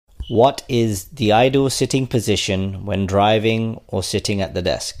What is the ideal sitting position when driving or sitting at the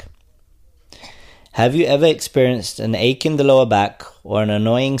desk? Have you ever experienced an ache in the lower back or an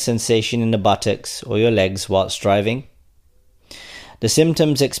annoying sensation in the buttocks or your legs whilst driving? The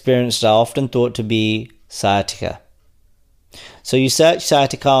symptoms experienced are often thought to be sciatica. So you search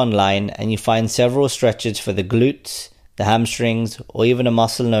sciatica online and you find several stretches for the glutes, the hamstrings, or even a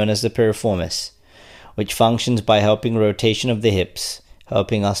muscle known as the piriformis, which functions by helping rotation of the hips,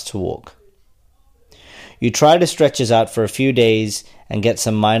 helping us to walk. You try the stretches out for a few days and get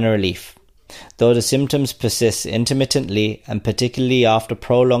some minor relief, though the symptoms persist intermittently and particularly after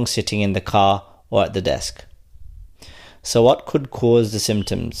prolonged sitting in the car or at the desk. So what could cause the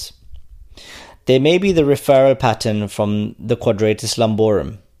symptoms? There may be the referral pattern from the Quadratus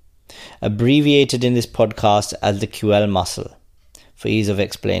Lumborum, abbreviated in this podcast as the QL muscle, for ease of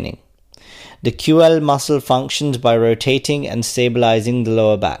explaining. The QL muscle functions by rotating and stabilising the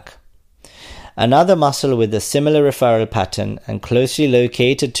lower back. Another muscle with a similar referral pattern and closely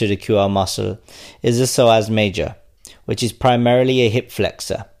located to the QL muscle is the psoas major, which is primarily a hip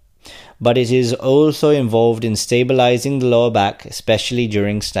flexor, but it is also involved in stabilising the lower back, especially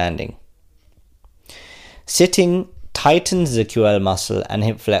during standing. Sitting tightens the QL muscle and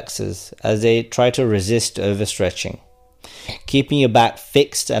hip flexors as they try to resist overstretching, keeping your back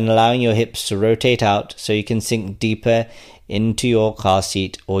fixed and allowing your hips to rotate out so you can sink deeper into your car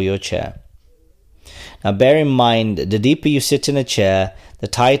seat or your chair. Now bear in mind, the deeper you sit in a chair, the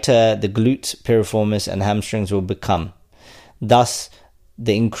tighter the glutes, piriformis and hamstrings will become. Thus,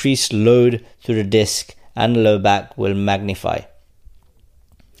 the increased load through the disc and low back will magnify.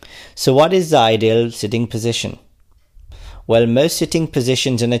 So what is the ideal sitting position? Well, most sitting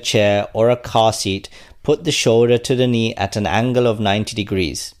positions in a chair or a car seat put the shoulder to the knee at an angle of 90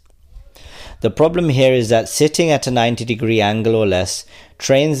 degrees. The problem here is that sitting at a 90-degree angle or less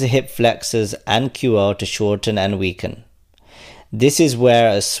trains the hip flexors and QL to shorten and weaken. This is where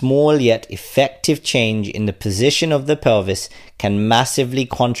a small yet effective change in the position of the pelvis can massively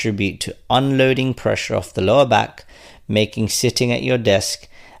contribute to unloading pressure off the lower back, making sitting at your desk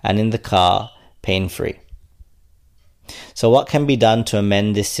and in the car pain-free. So what can be done to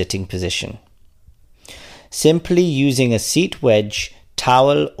amend this sitting position? Simply using a seat wedge,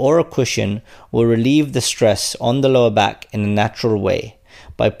 towel or a cushion will relieve the stress on the lower back in a natural way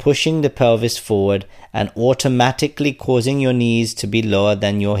by pushing the pelvis forward and automatically causing your knees to be lower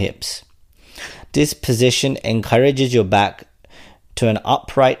than your hips. This position encourages your back to an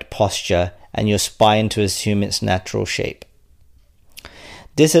upright posture and your spine to assume its natural shape.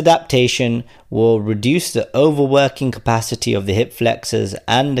 This adaptation will reduce the overworking capacity of the hip flexors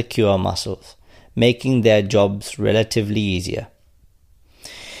and the QL muscles, making their jobs relatively easier.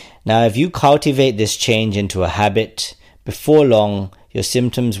 Now, if you cultivate this change into a habit, before long, your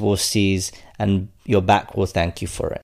symptoms will cease and your back will thank you for it.